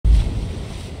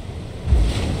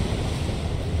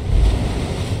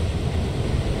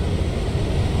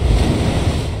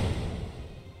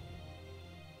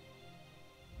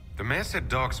mayor said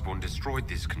Darkspawn destroyed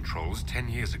these controls 10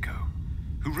 years ago.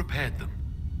 Who repaired them?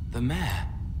 The mayor?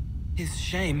 His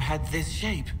shame had this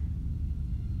shape.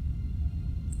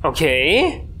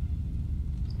 Okay.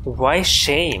 Why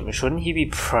shame? Shouldn't he be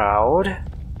proud?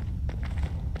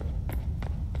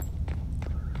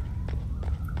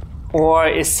 Or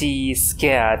is he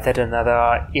scared that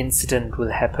another incident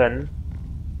will happen?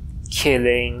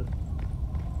 Killing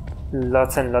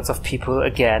lots and lots of people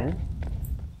again?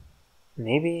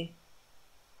 Maybe?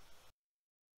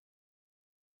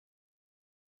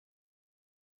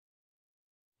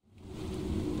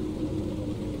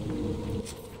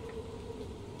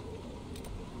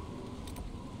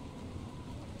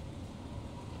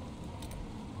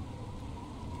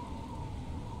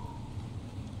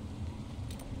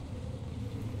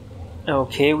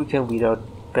 Okay, we can weed out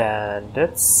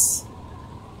bandits.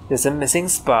 There's a missing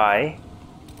spy.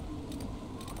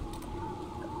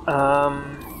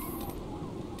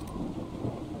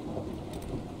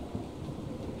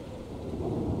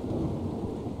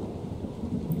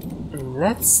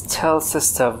 Let's tell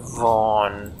Sister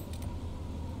Vaughn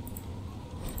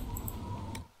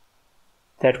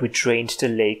that we drained the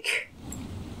lake.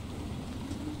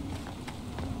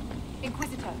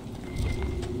 Inquisitor.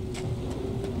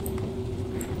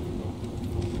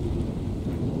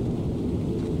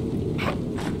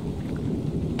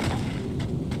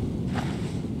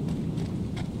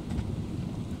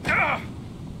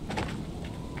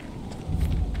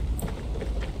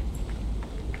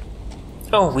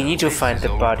 Oh, we need to find the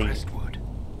body.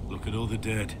 Look at all the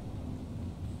dead,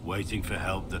 waiting for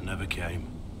help that never came.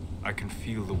 I can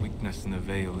feel the weakness in the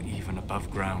veil even above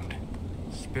ground.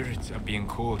 Spirits are being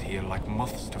called here like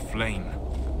moths to flame.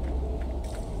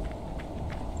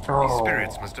 These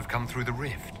spirits must have come through the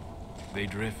rift. They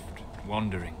drift,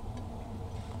 wandering.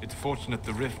 It's fortunate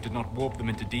the rift did not warp them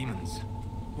into demons.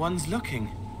 One's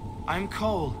looking. I'm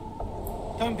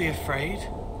Cole. Don't be afraid.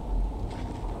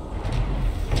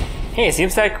 Hey, it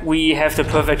seems like we have the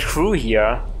perfect crew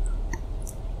here.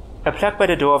 A plaque by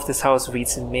the door of this house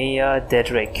reads Mayor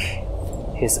Dedrick,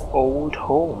 his old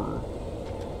home.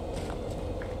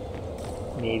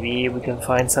 Maybe we can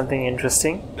find something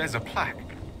interesting. There's a plaque.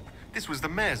 This was the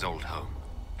mayor's old home.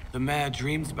 The mayor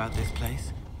dreams about this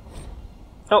place.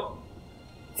 Oh,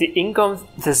 the ink on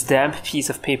this damp piece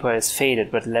of paper is faded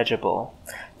but legible.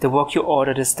 The work you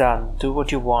ordered is done. Do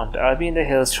what you want. I'll be in the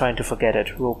hills trying to forget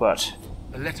it. Robot.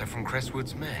 A letter from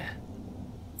Crestwood's mayor.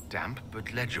 Damp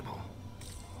but legible.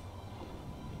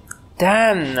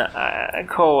 Dan!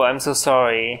 Cole, I'm so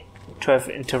sorry to have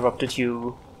interrupted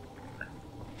you.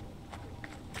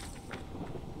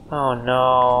 Oh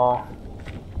no.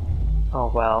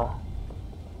 Oh well.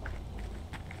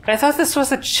 I thought this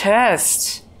was a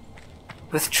chest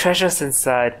with treasures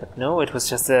inside, but no, it was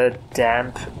just a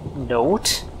damp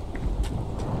note.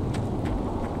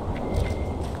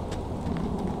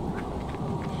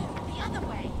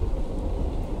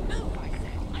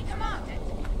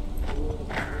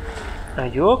 Are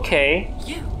you okay?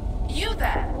 You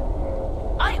there!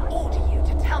 I order you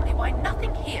to tell me why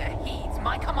nothing here heeds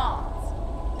my commands.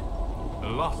 A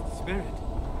lost spirit.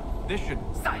 This should...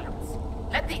 Silence.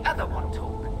 Let the other one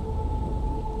talk.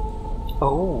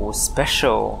 Oh,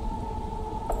 special.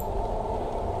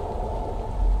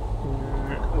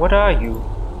 What are you?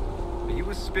 Are you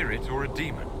a spirit or a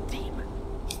demon? Demon?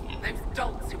 Those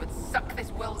dogs who would suck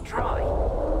this world dry.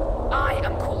 I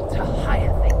am called to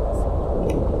higher things.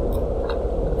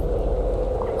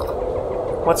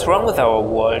 What's wrong with our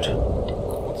world?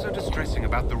 What's so distressing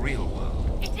about the real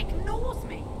world? It ignores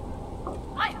me.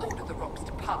 I order the rocks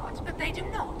to part, but they do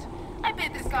not. I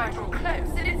bid the sky draw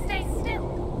close, and it stays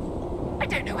still. I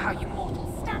don't know how you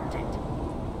mortals stand it.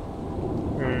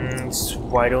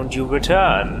 Why don't you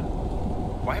return?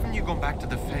 Why haven't you gone back to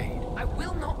the Fade? I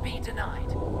will not be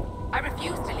denied. I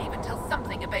refuse to leave until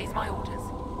something obeys my orders.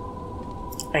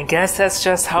 I guess that's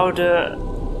just how the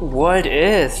world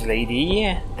is,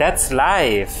 lady. That's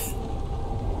life.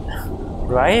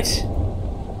 Right?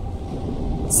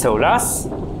 Solas?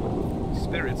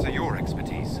 Spirits are your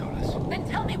expertise, Solus. Then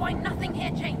tell me why nothing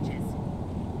here changes.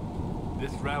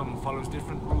 This realm follows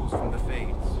different rules from the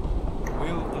Fades.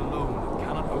 Will alone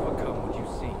cannot overcome what you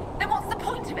see. Then what's the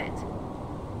point of it?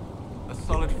 A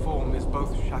solid form is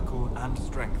both shackle and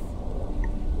strength.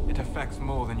 It affects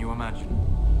more than you imagine.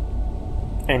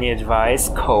 Any advice,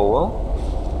 Cole?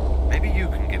 Maybe you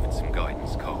can give it some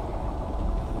guidance, Cole.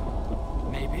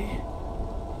 Maybe.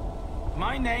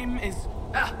 My name is...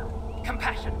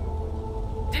 Compassion.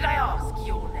 Did I ask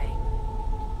your name?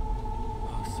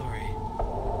 Oh, sorry.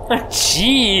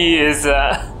 Jeez!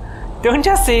 Don't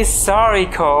just say sorry,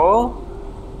 Cole.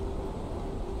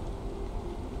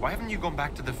 Why haven't you gone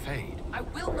back to the Fade? I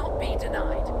will not be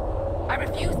denied. I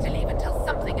refuse to leave until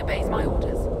something obeys my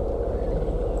orders.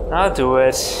 I'll do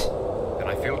it. Then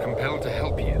I feel compelled to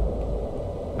help you.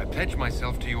 I pledge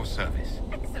myself to your service.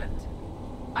 Excellent.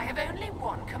 I have only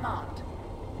one command.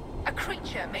 A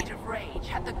creature made of rage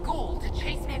had the gall to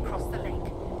chase me across the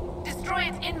lake. Destroy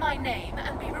it in my name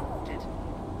and be rewarded.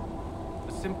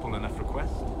 A simple enough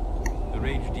request. The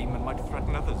rage demon might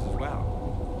threaten others as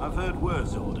well. I've heard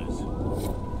worse orders.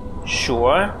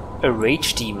 Sure, a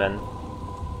rage demon.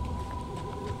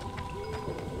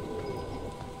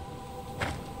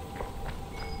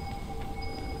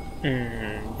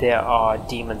 There are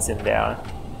demons in there.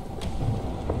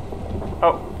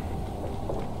 Oh.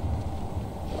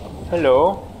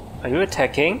 Hello? Are you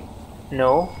attacking?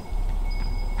 No.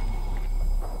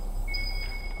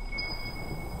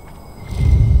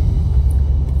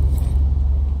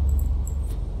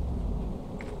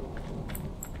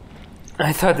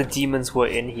 I thought the demons were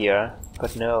in here,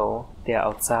 but no, they're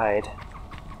outside.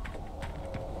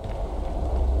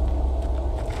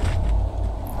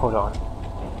 Hold on.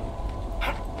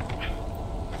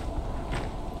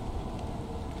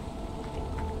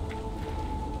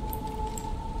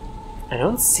 I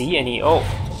don't see any. Oh.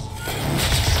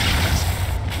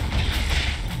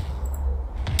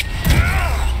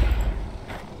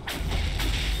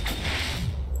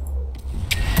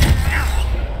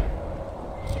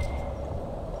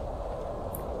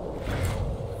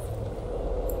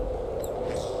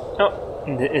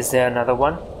 Oh, is there another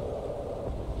one?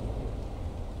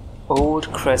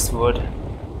 Old Crestwood.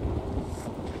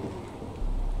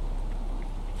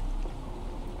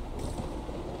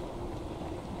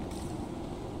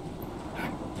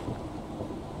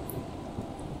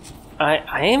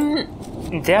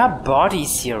 There are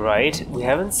bodies here, right? We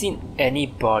haven't seen any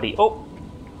body. Oh!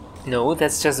 No,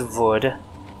 that's just wood.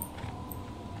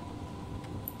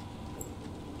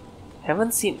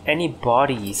 Haven't seen any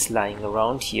bodies lying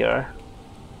around here.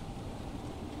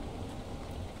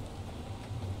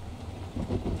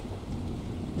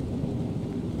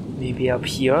 Maybe up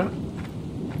here?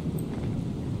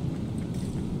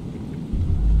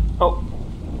 Oh!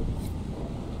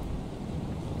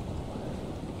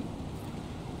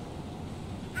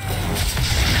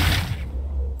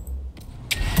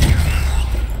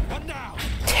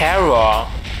 Terror.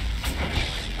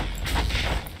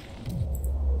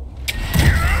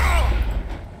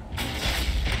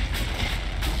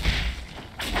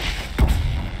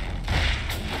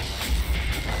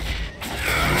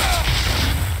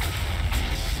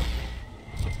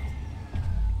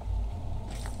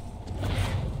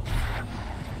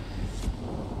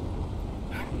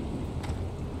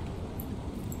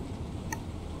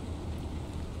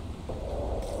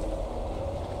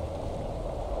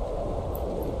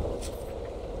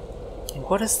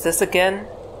 What is this again?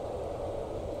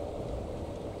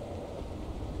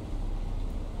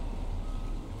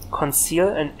 Conceal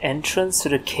an entrance to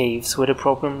the caves where the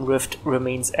problem rift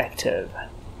remains active.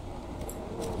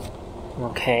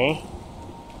 Okay.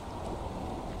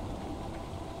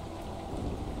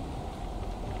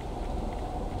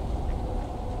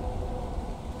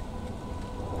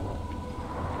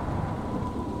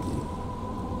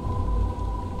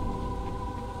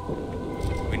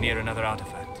 We're near another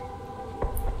artifact.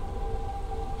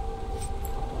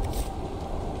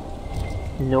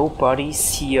 No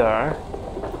bodies here.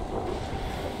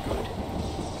 Good.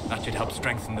 That should help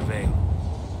strengthen the veil.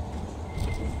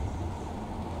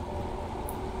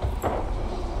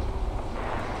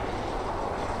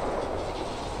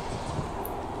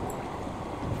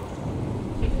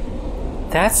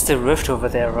 That's the rift over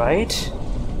there, right?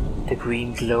 The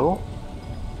green glow.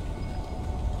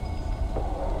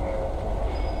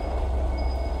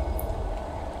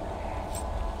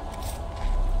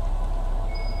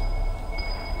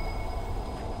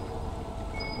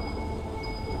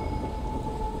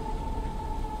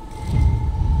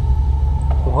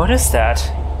 What is that?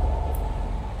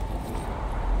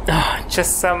 Oh,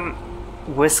 just some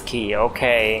whiskey,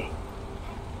 okay.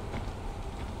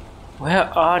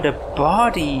 Where are the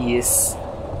bodies?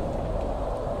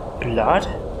 Blood?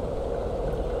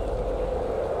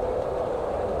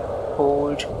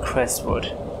 Old Crestwood.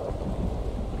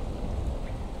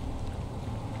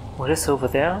 What is over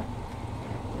there?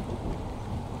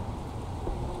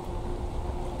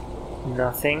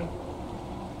 Nothing.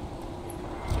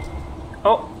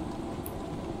 Oh!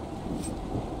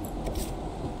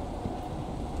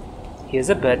 Here's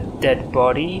a dead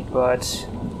body, but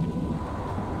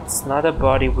it's not a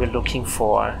body we're looking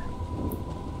for.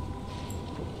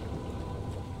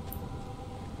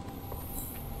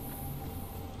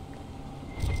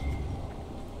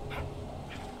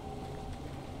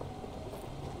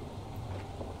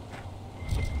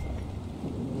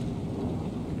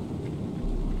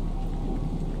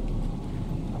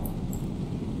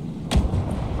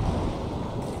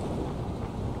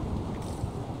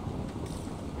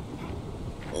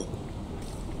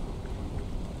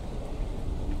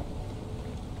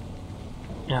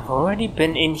 I've already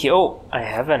been in here. Oh, I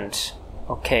haven't.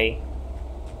 Okay.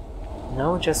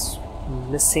 No, just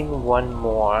missing one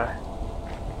more.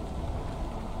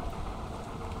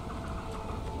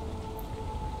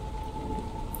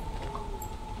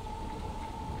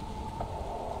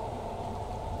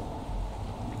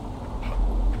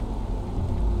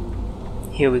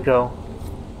 Here we go.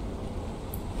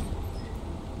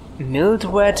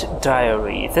 Mildwed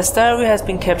Diary. This diary has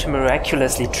been kept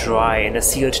miraculously dry in a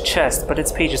sealed chest, but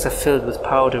its pages are filled with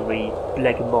powdery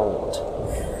black mold.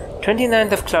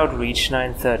 29th of Cloudreach,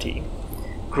 9:30.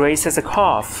 Grace has a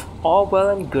cough. All well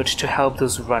and good to help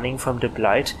those running from the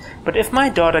Blight, but if my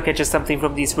daughter catches something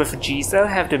from these refugees, I'll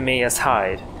have the mayor's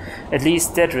hide. At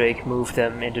least Dedrick moved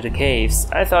them into the caves.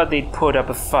 I thought they'd put up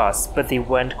a fuss, but they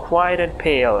went quiet and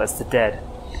pale as the dead.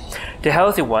 The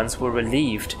healthy ones were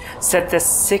relieved, said their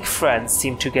sick friends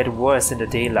seemed to get worse in the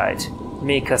daylight.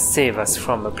 Make us save us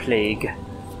from a plague.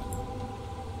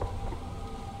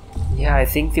 Yeah, I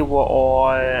think they were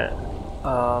all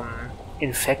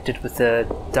infected with the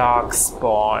dark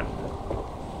spawn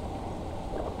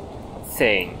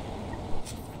thing.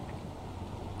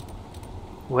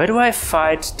 Where do I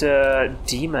fight the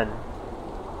demon?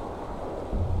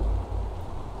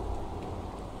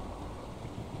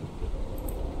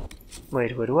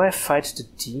 Wait, where do I fight the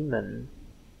demon?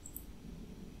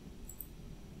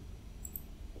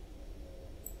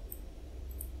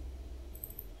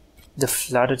 The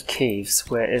flooded caves,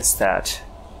 where is that?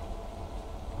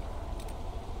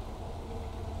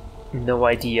 No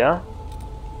idea.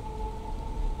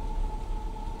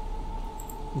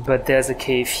 But there's a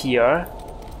cave here.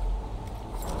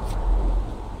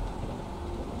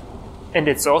 And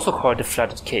it's also called the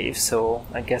Flooded Cave, so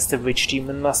I guess the witch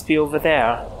demon must be over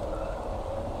there.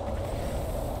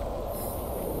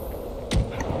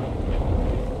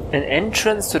 An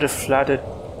entrance to the Flooded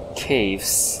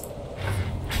Caves.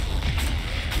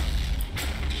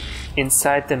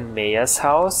 Inside the mayor's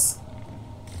house?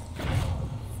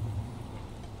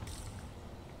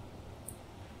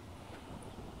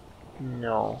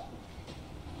 No.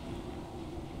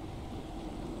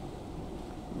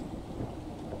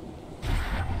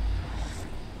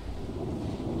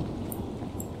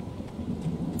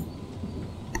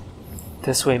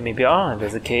 This way maybe. Ah,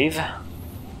 there's a cave.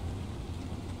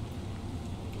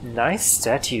 Nice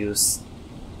statues.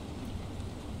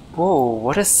 Whoa,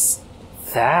 what is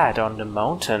that on the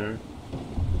mountain?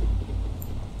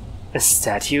 A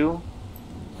statue?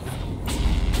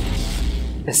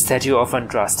 A statue of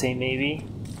Andraste, maybe?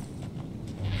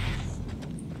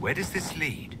 Where does this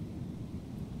lead?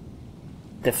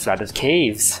 The Flooded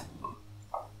Caves.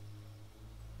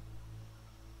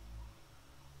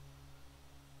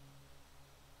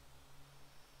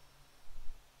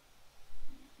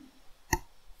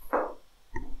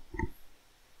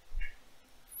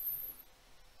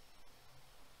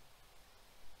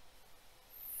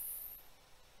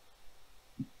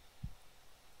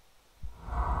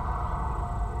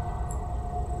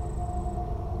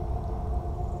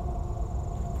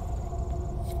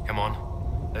 Come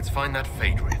on, let's find that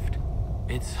fade rift.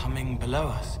 It's humming below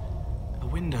us. A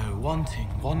window, wanting,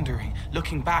 wandering,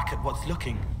 looking back at what's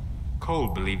looking. Cole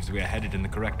believes we are headed in the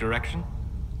correct direction.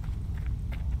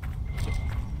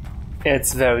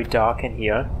 It's very dark in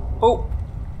here. Oh!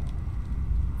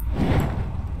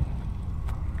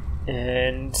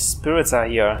 And spirits are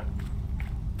here.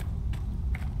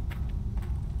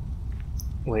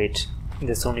 Wait,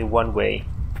 there's only one way.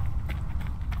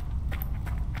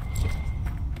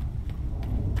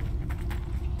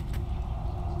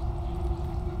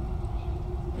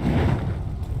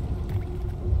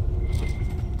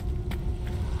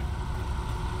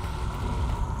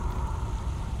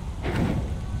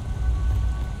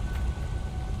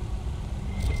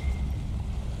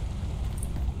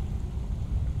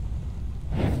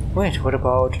 Wait, what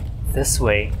about this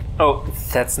way? Oh,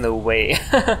 that's no way.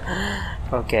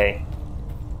 Okay.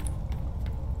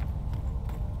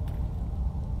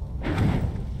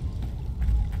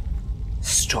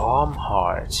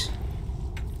 Stormheart.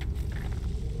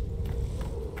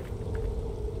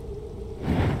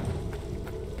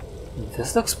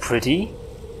 This looks pretty.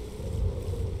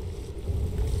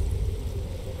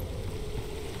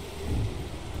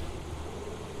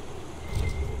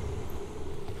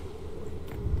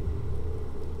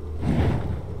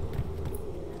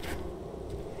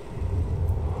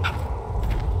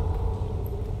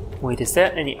 Wait, is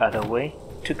there any other way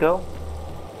to go?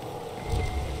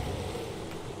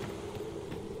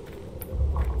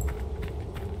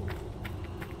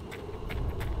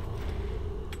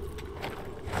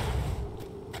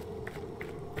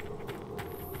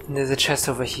 And there's a chest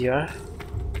over here.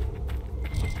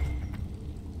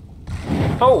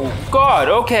 Oh god,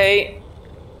 okay.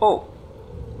 Oh.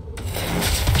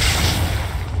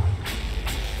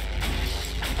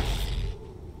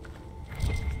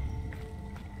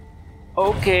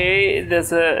 Okay,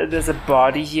 there's a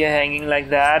body here hanging like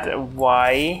that.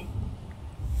 Why?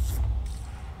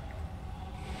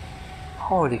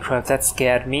 Holy crap, that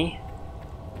scared me.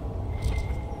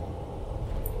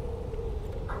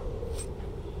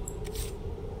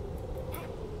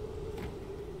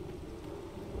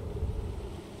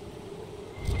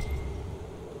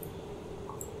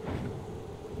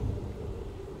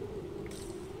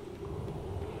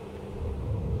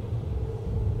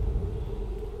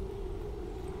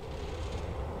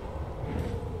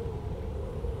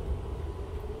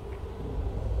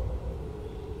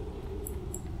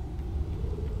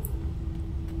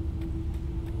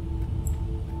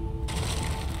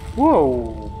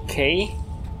 Whoa, okay.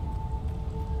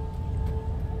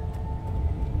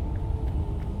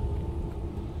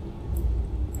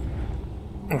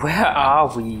 Where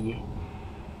are we?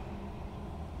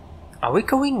 Are we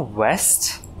going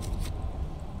west?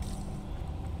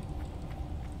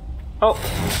 Oh.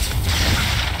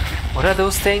 What are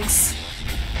those things?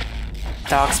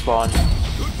 Darkspawn.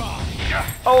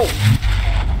 Oh!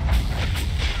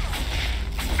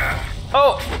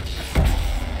 Oh!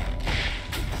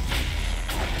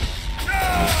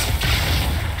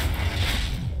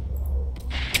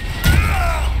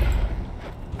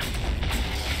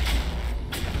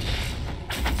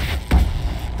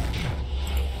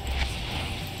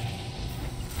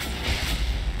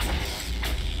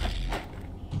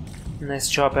 Nice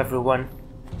job, everyone.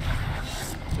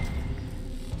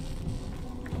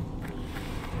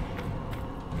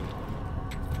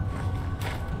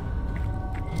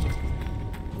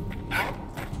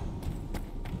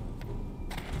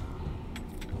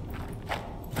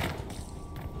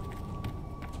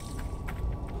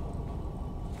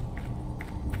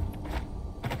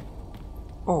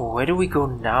 Oh, where do we go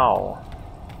now?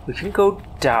 We can go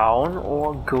down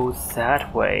or go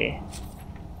that way.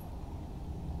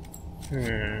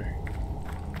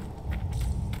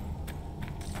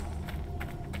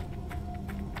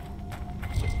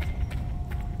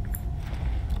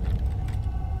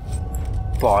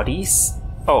 Bodies?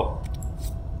 Oh,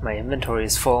 my inventory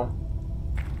is full.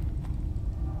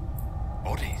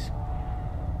 Bodies?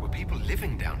 Were people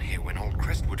living down here when Old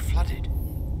Crestwood flooded?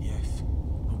 Yes,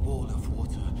 a wall of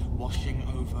water washing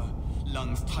over,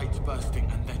 lungs tight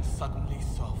bursting, and then suddenly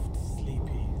soft,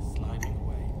 sleepy, sliding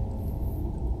away.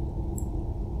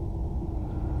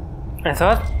 I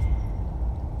thought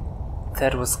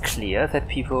that was clear that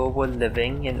people were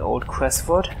living in Old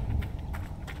Crestwood.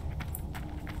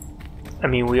 I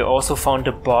mean, we also found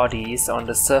the bodies on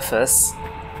the surface.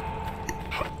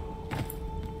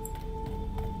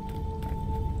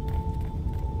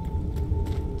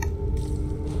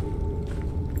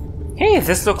 Hey,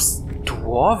 this looks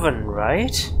dwarven,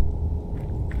 right?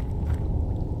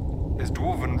 There's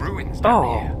dwarven ruins down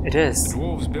here. Oh, it is.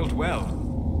 Dwarves built well.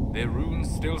 Their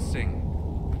runes still sing.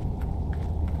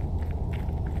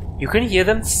 You can hear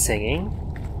them singing?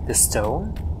 The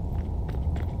stone?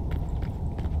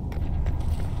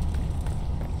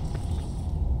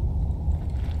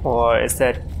 Or is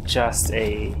that just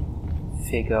a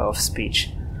figure of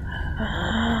speech?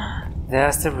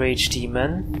 There's the rage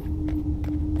demon.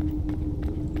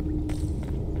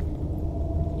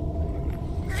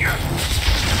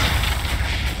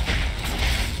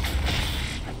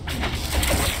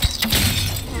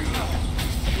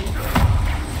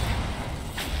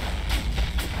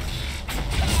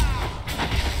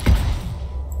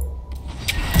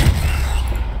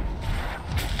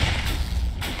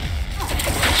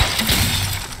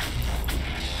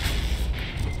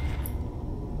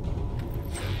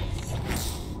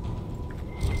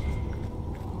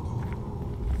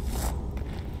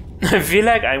 I feel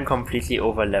like I'm completely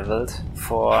over-leveled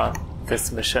for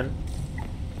this mission.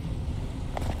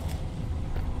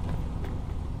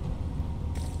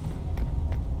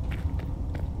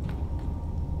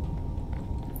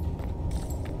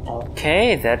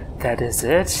 Okay, that is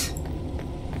it.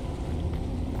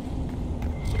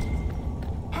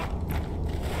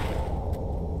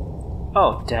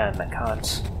 Oh damn, I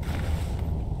can't.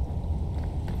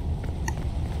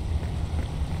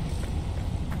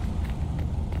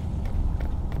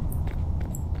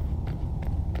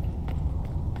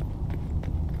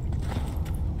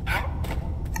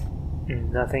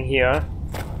 Nothing here.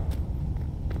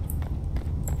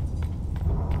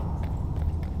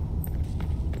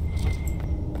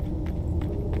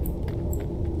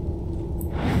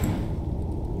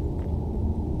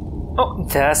 Oh,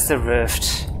 there's the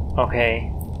rift.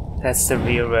 Okay, that's the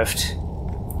real rift.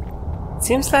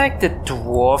 Seems like the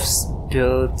dwarves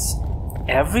built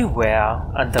everywhere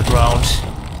underground.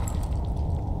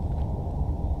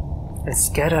 It's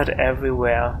scattered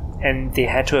everywhere, and they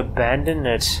had to abandon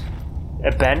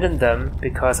them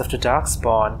because of the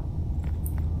darkspawn,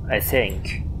 I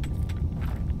think.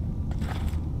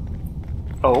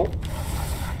 Oh,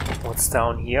 what's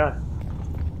down here?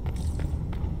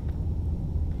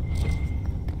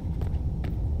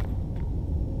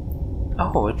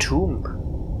 Oh, a tomb.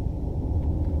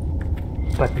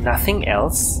 But nothing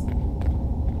else?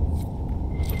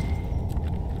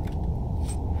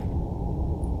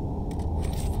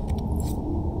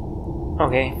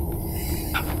 Okay.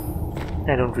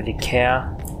 I don't really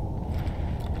care.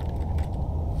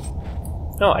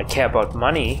 No, I care about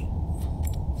money.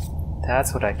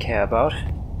 That's what I care about.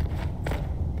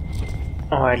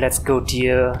 Alright, let's go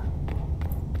deal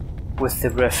with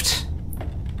the rift.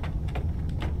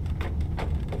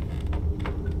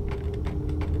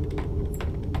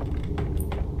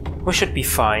 We should be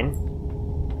fine.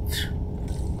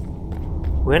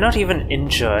 We're not even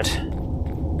injured.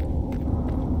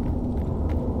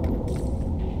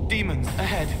 Demons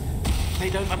ahead. They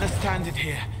don't understand it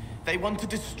here. They want to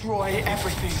destroy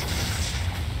everything.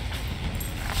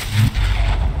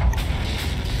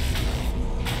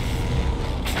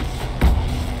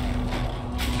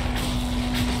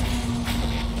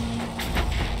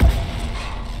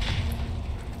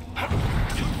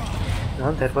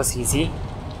 No, that was easy.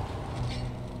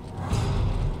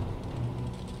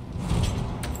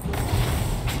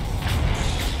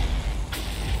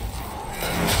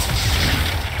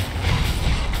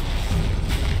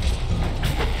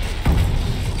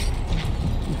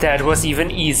 That was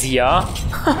even easier.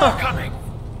 Coming.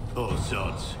 Oh,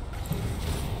 zods.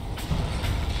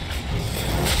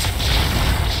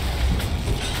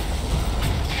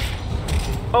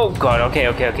 Oh god,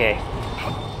 okay.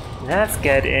 Let's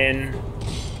get in.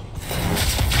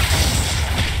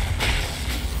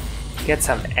 Get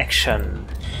some action.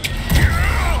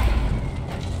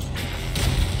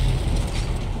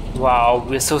 Wow,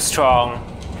 we're so strong.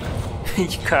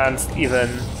 You can't even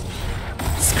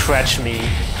scratch me.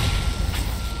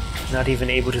 Not even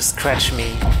able to scratch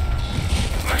me.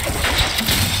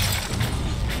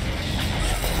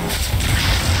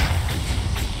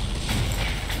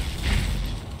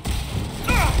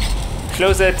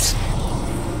 Close it.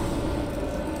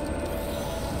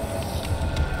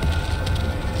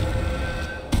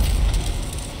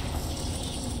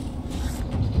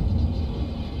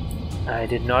 I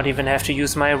did not even have to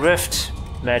use my rift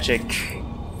magic.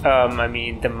 I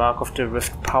mean the mark of the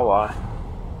rift power.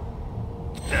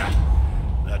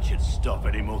 That should stop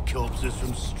any more corpses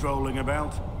from strolling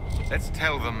about. Let's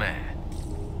tell the mayor.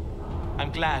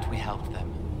 I'm glad we helped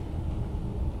them.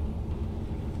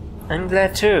 I'm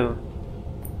glad too.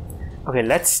 Okay,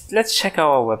 let's check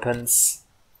our weapons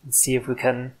and see if we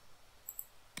can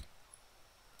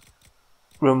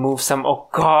remove some. Oh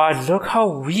god, look how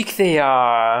weak they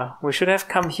are. We should have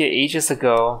come here ages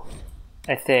ago,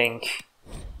 I think.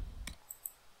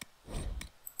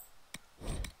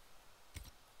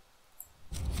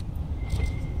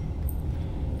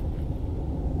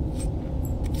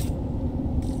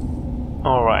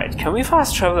 Alright, can we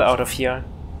fast travel out of here?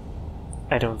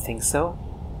 I don't think so.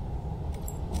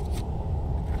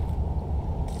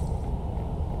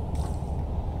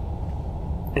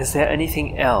 Is there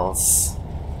anything else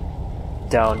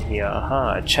down here?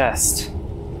 Aha, a chest.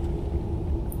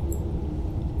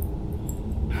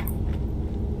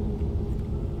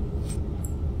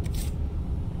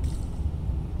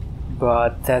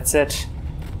 But that's it.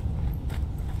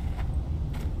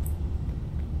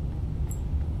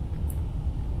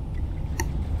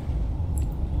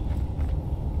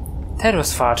 That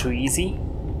was far too easy.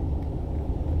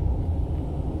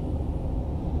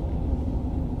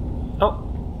 Oh.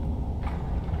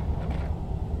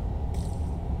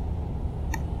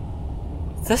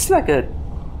 Is this like a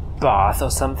bath or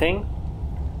something?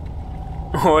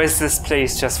 Or is this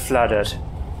place just flooded?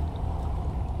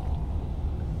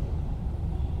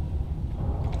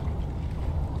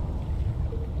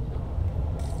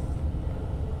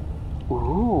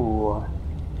 Ooh.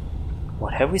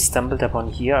 What have we stumbled upon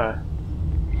here?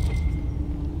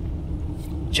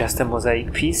 Just a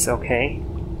mosaic piece, okay.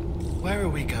 Where are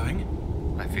we going?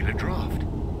 I feel a draft.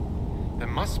 There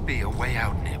must be a way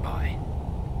out nearby.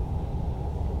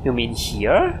 You mean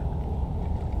here?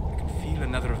 I can feel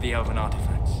another of the elven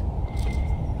artifacts.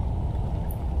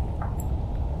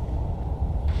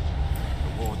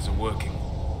 The wards are working.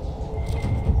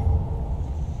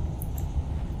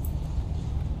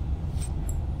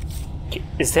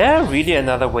 Is there really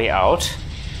another way out?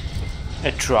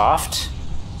 A draft?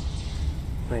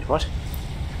 Wait, what?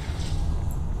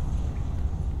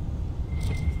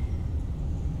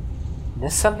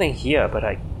 There's something here, but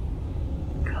I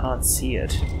can't see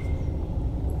it.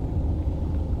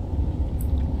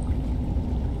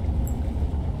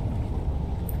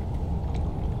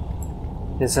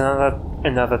 There's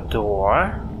another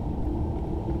door.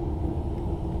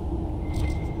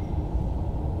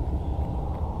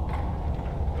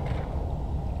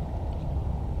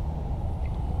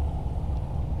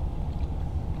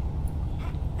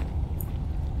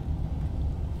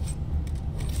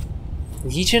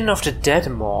 Legion of the Dead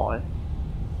Mall.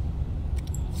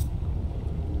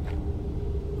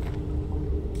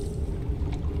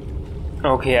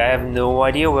 Okay, I have no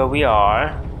idea where we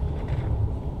are.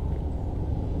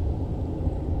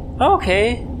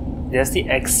 Okay, there's the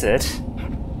exit.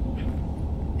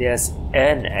 There's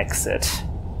an exit.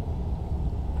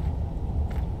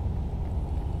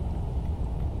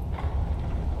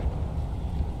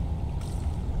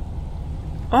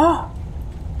 Oh!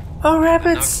 Oh, Nugs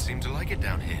rabbits! seem to like it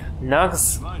down here.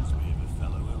 Nugs. Reminds me of a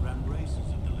fellow who ran races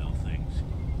at the little things.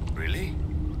 Really?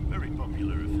 Very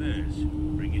popular affairs.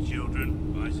 Bring your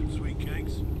children, buy some sweet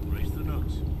cakes, race the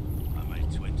nuts. I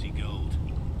made 20 gold.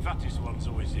 Fattest ones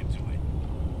always seem to win.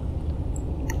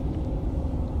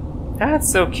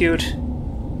 That's so cute.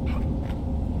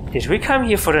 Did we come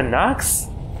here for the Nugs?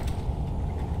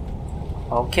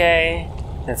 Okay,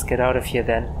 let's get out of here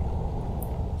then.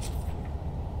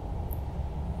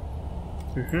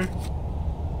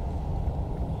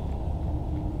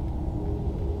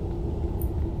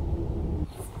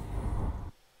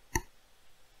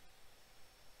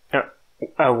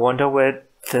 I wonder where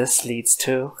this leads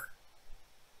to.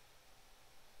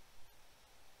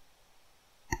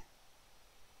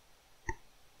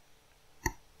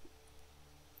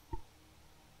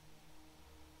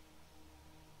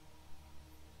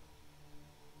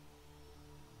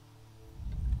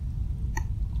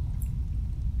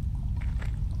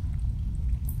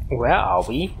 Where are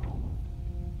we?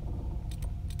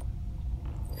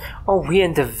 Oh, we're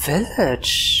in the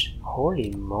village!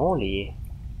 Holy moly.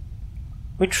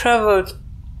 We traveled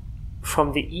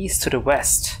from the east to the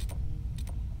west.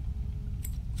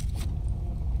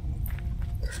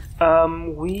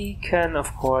 We can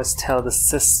of course tell the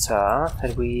sister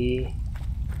that we've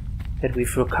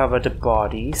recovered the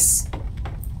bodies.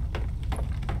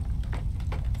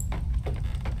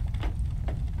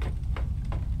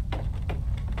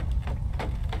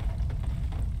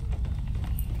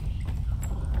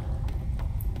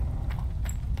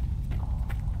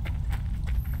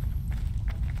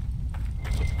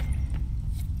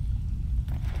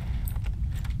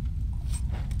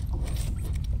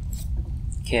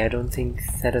 Okay, I don't think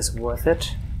that is worth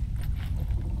it.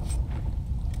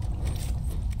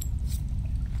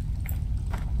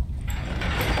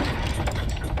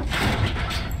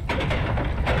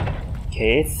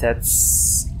 Okay,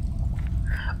 that's...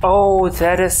 Oh,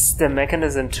 that is the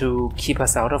mechanism to keep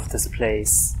us out of this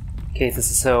place. Okay,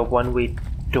 this is a one-way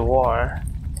door.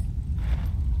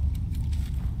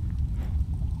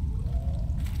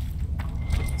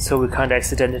 So we can't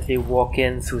accidentally walk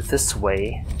in through this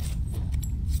way.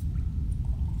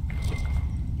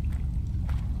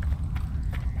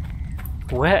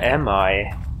 Where am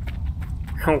I?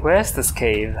 Where's this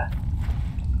cave?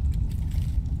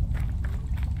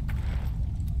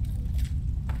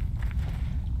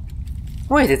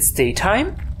 Wait, it's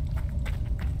daytime?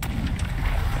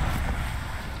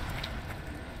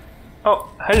 Oh,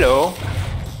 hello.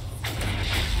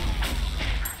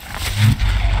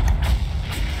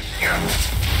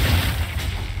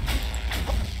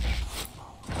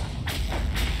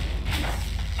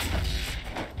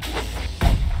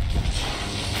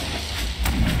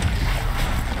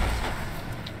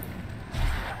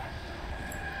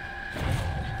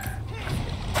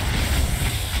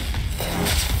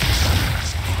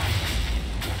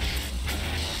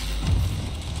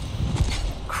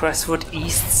 Crestwood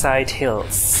East Side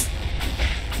Hills.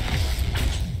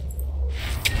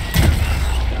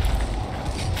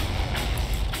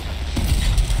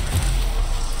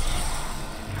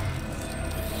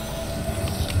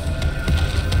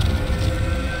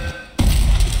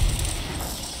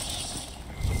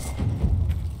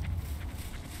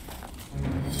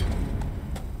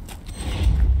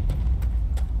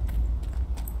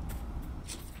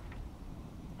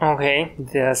 Okay,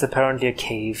 there's apparently a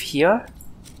cave here.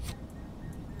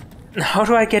 How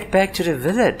do I get back to the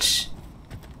village?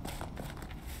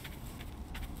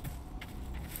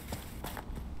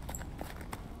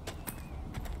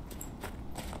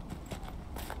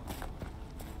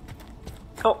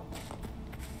 Oh.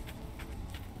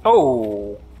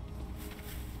 Oh.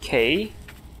 Okay.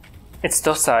 It's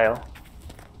docile.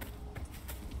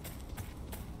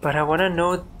 But I wanna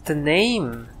know the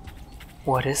name.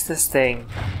 What is this thing?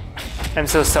 I'm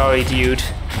so sorry, dude.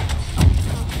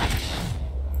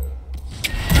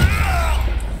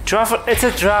 It's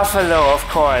a Drafalo, of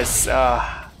course.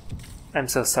 I'm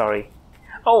so sorry.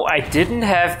 Oh, I didn't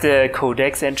have the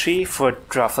codex entry for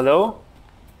Drafalo.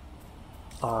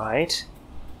 Alright.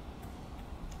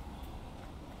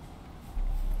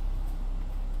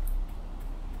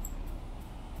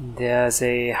 There's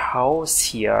a house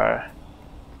here.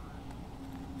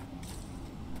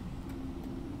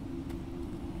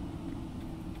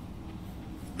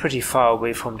 Pretty far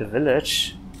away from the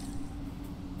village.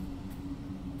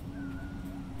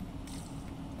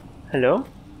 Hello?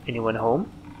 Anyone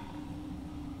home?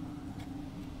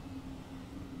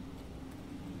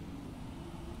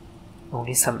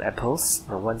 Only some apples.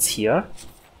 No one's here.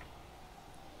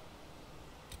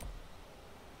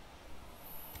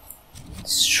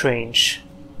 Strange.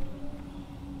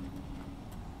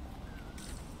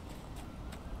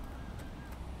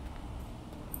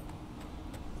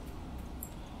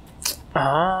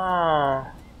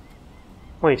 Ah.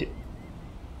 Wait.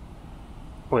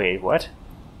 Wait, what?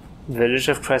 Village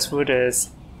of Crestwood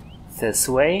is this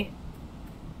way?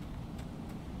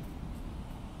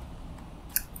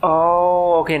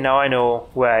 Oh, okay, now I know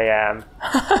where I am.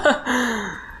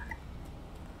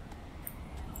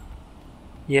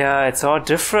 Yeah, it's all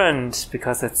different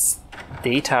because it's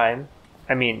daytime.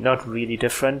 I mean, not really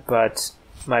different, but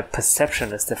my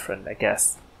perception is different, I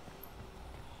guess.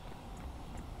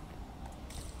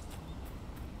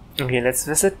 Okay, let's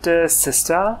visit the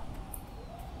sister.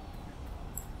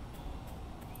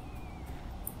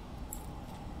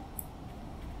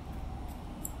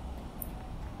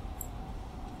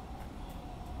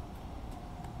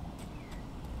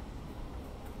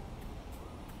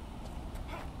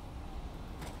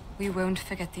 We won't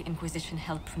forget the Inquisition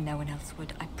help from no one else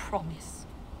would, I promise.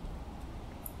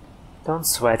 Don't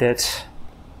sweat it.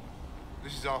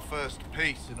 This is our first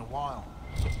peace in a while.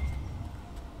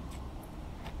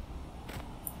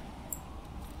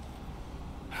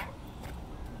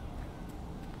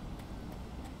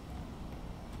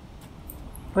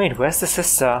 Wait, where's the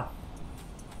sister?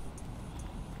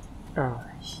 Oh,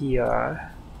 here.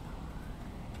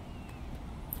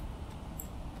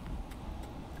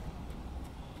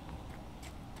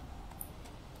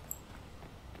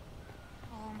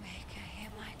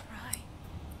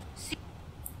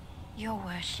 Your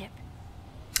worship.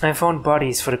 I found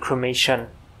bodies for the cremation.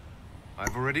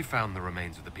 I've already found the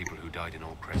remains of the people who died in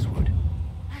Old Crestwood.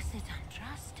 Blessed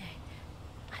Andraste.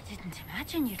 I didn't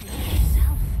imagine you'd leave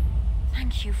yourself.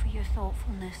 Thank you for your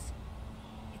thoughtfulness.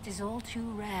 It is all too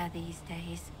rare these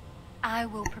days. I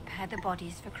will prepare the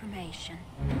bodies for cremation.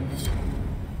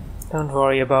 Don't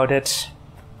worry about it.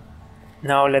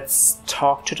 Now let's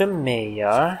talk to the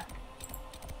mayor.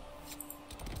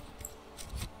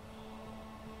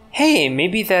 Hey,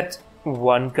 maybe that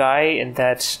one guy in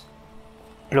that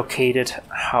blockaded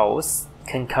house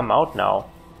can come out now,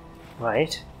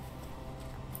 right?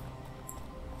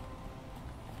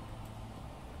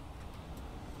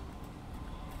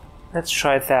 Let's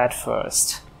try that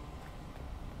first.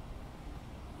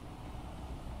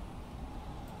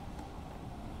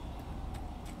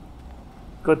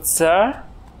 Good sir?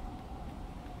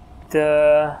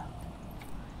 I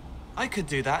could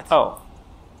do that. Oh.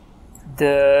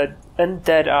 The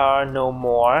undead are no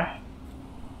more.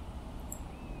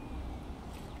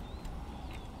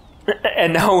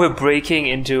 And now we're breaking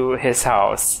into his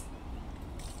house.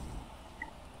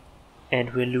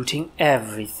 And we're looting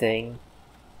everything.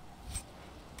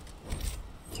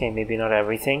 Okay, maybe not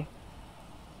everything.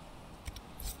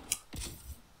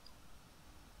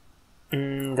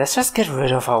 Let's just get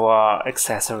rid of our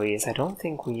accessories. I don't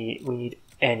think we need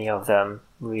any of them,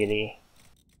 really.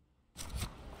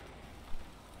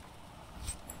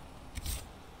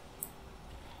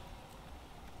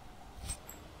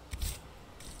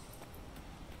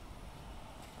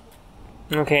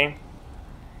 Okay.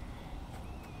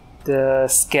 The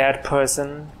scared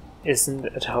person isn't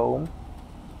at home.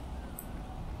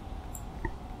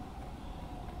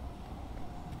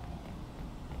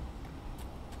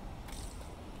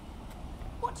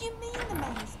 What do you mean the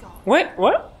mayor's gone? Wait,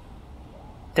 what?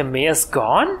 The mayor's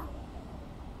gone?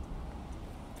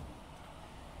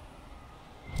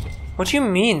 What do you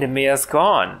mean the mayor's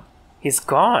gone? He's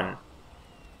gone.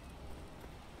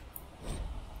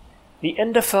 The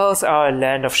Enderfells are a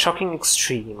land of shocking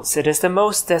extremes. It is the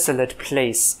most desolate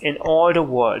place in all the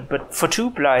world, but for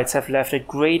two blights have left it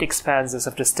great expanses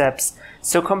of the steppes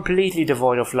so completely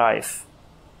devoid of life.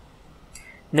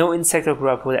 No insect or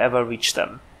grub will ever reach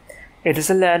them. It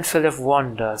is a land full of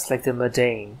wonders like the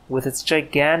Mundane, with its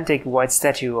gigantic white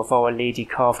statue of Our Lady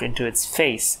carved into its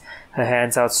face, her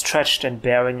hands outstretched and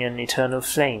bearing an eternal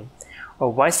flame,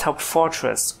 or Weishaupt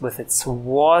Fortress with its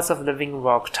walls of living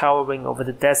rock towering over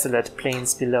the desolate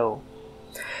plains below.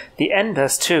 The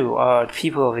Enders, too, are a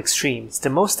people of extremes, the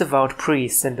most devout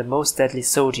priests and the most deadly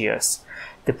soldiers,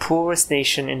 the poorest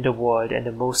nation in the world and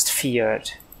the most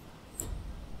feared.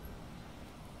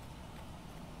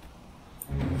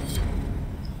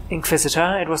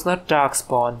 Inquisitor, it was not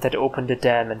Darkspawn that opened the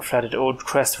dam and flooded Old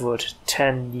Crestwood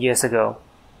 10 years ago.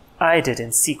 I did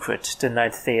in secret the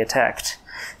night they attacked.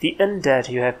 The undead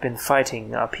you have been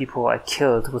fighting are people I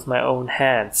killed with my own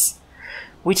hands.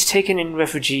 We'd taken in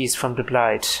refugees from the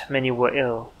Blight, many were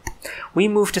ill. We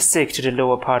moved the sick to the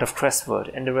lower part of Crestwood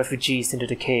and the refugees into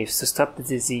the caves to stop the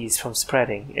disease from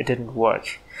spreading. It didn't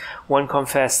work. One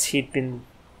confessed he'd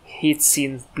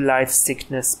seen Blight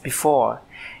sickness before.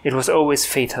 It was always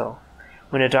fatal.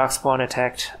 When the Darkspawn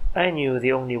attacked, I knew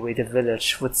the only way the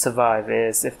village would survive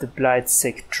is if the Blight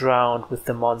sick drowned with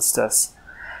the monsters.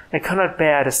 I cannot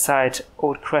bear the sight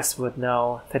Old Crestwood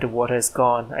now that the water is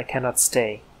gone. I cannot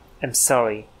stay. I'm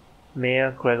sorry.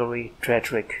 Mayor Gregory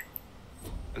Dredrick.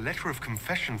 A letter of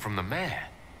confession from the mayor.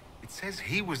 It says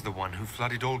he was the one who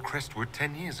flooded Old Crestwood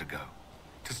 10 years ago,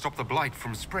 to stop the blight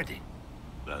from spreading.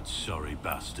 That sorry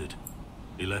bastard.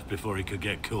 He left before he could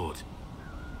get caught.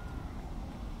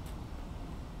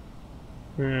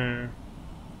 Yeah,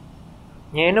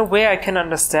 in a way I can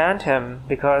understand him,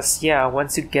 because yeah,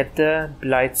 once you get the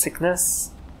blight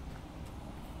sickness,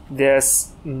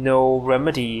 there's no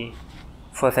remedy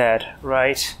for that,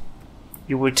 right?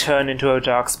 You will turn into a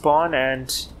Darkspawn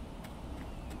and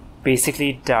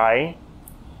basically die.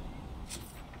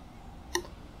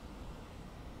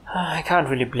 I can't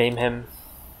really blame him.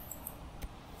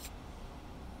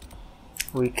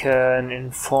 We can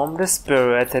inform the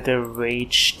spirit that the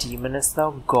rage demon is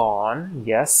now gone.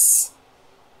 Yes.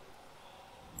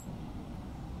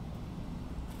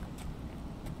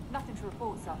 Nothing to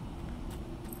report, sir.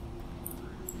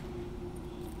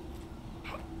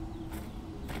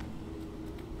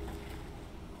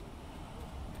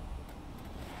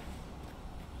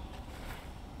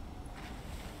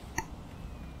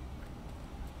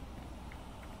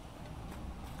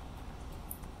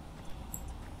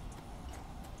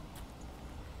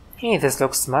 Hey, this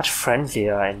looks much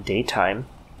friendlier in daytime.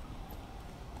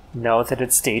 Now that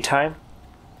it's daytime.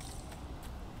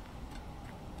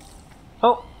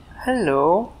 Oh,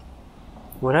 hello.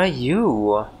 What are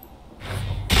you?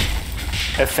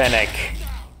 A Fennec.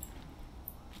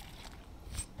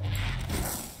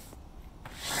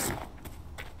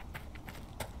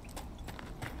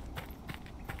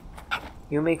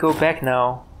 You may go back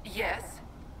now. Yes?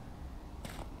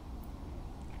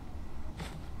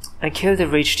 I killed the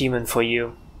rage demon for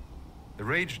you. The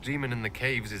rage demon in the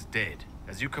caves is dead,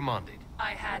 as you commanded.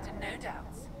 I had no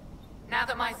doubts. Now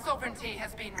that my sovereignty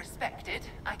has been respected,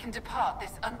 I can depart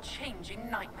this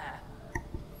unchanging nightmare.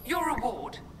 Your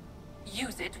reward.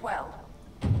 Use it well.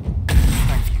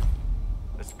 Thank you.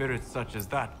 A spirit such as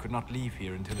that could not leave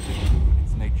here until it had proven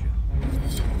its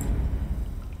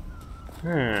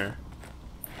nature.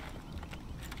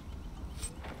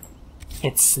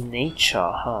 It's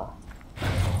nature, huh?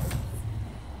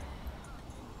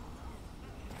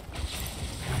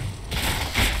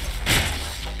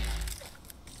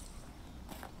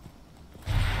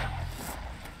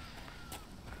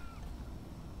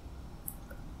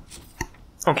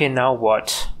 Okay, now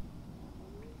what?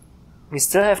 We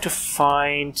still have to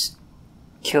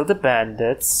kill the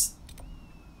bandits,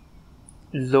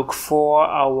 look for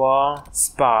our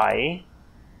spy,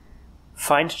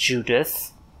 find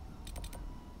Judith.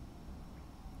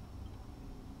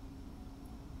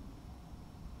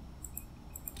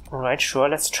 Alright, sure,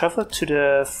 let's travel to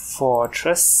the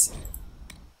fortress.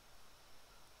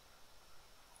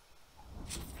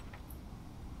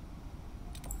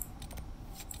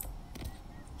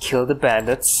 Kill the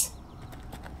bandits.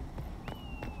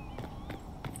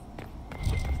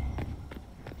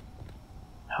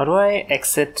 How do I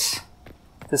exit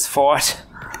this fort?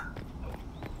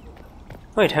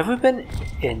 Wait, have we been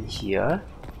in here?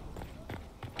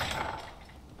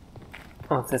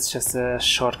 Oh, that's just a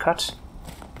shortcut.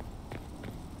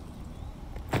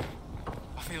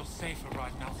 I feel safer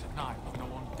right now tonight with no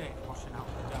one dead rushing out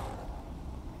the door.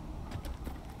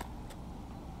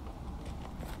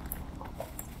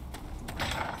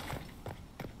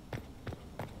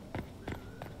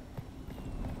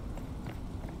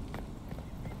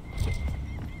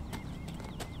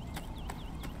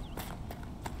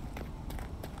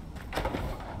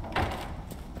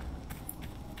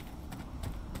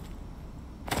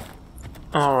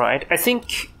 Alright, I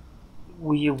think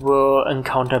we will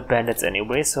encounter bandits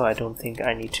anyway, so I don't think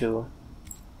I need to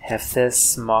have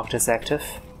this marked as active.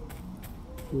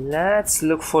 Let's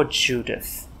look for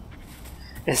Judith.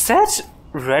 Is that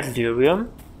red lyrium?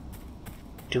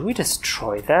 Do we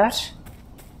destroy that?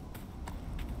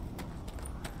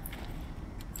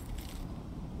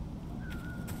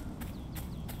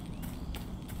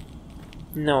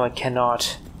 No, I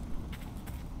cannot.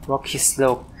 Rocky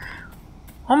slope.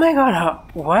 Oh my god,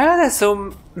 why are there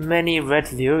so many red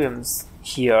lyriums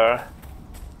here?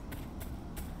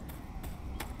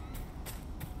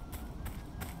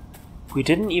 We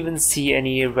didn't even see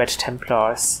any red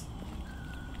Templars.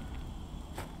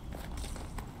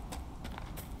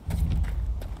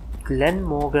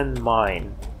 Glenmorgan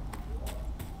Mine.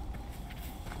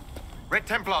 Red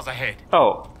Templars ahead.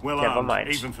 Oh, Well never armed, mind.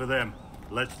 even for them.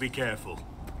 Let's be careful.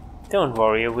 Don't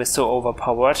worry, we're so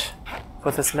overpowered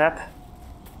for this map.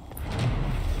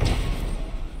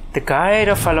 The Guide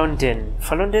of Falun Din.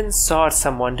 Falun Din sought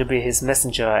someone to be his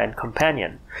messenger and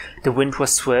companion. The wind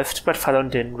was swift, but Falun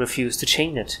Din refused to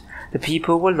chain it. The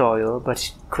people were loyal,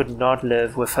 but could not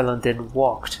live where Falun Din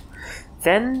walked.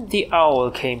 Then the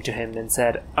owl came to him and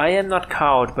said, I am not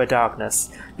cowed by darkness.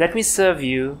 Let me serve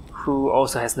you, who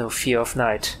also has no fear of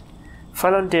night.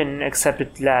 Falun Din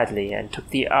accepted gladly and took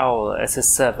the owl as his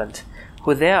servant,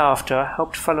 who thereafter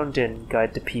helped Falun Din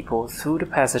guide the people through the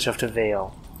passage of the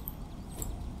Veil.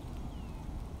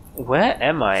 Where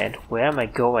am I and where am I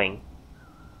going?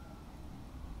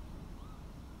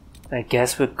 I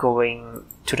guess we're going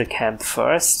to the camp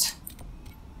first.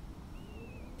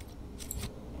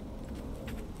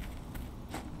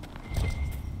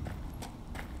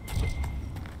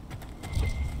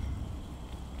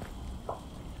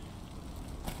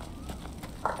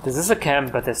 This is a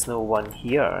camp, but there's no one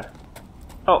here.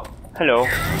 Oh, hello.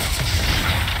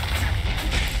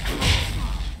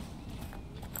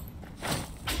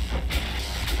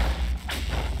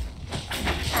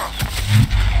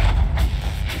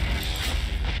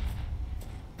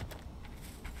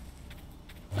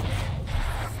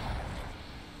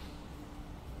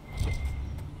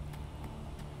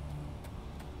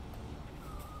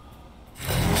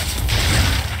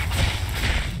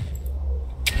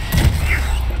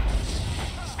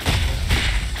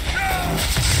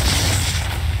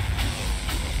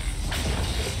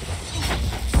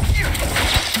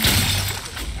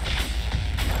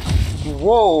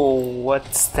 Whoa,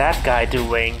 what's that guy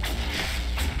doing?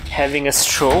 Having a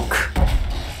stroke?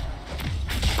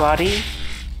 Buddy?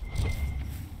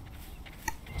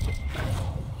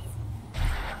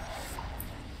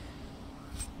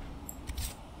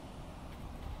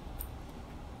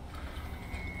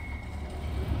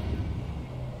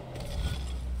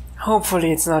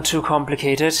 Hopefully it's not too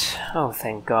complicated. Oh,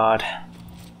 thank God.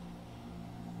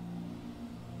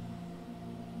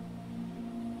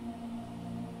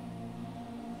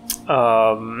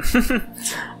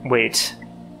 Wait.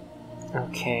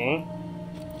 Okay.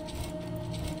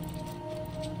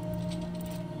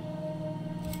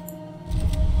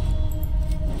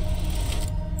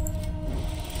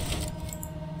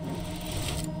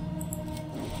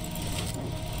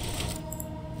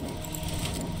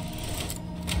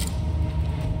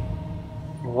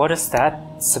 What is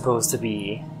that supposed to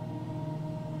be?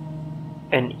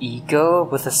 An eagle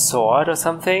with a sword or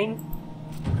something?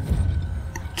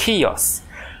 Chaos.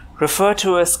 Referred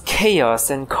to as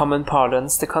chaos in common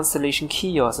parlance, the constellation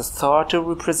Chaos is thought to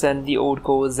represent the old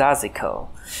god Zazical.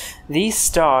 These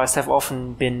stars have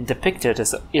often been depicted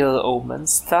as ill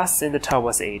omens, thus in the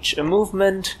Tower's Age, a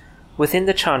movement within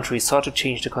the Chantry sought to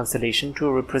change the constellation to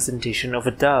a representation of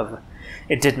a dove.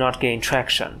 It did not gain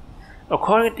traction.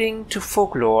 According to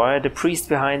folklore, the priest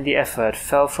behind the effort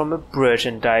fell from a bridge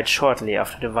and died shortly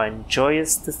after Divine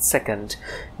Joyous II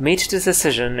made the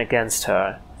decision against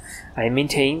her. I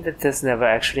maintain that this never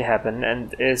actually happened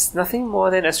and is nothing more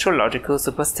than astrological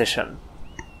superstition.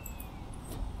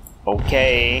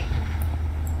 Okay.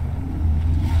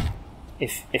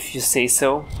 If you say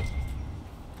so.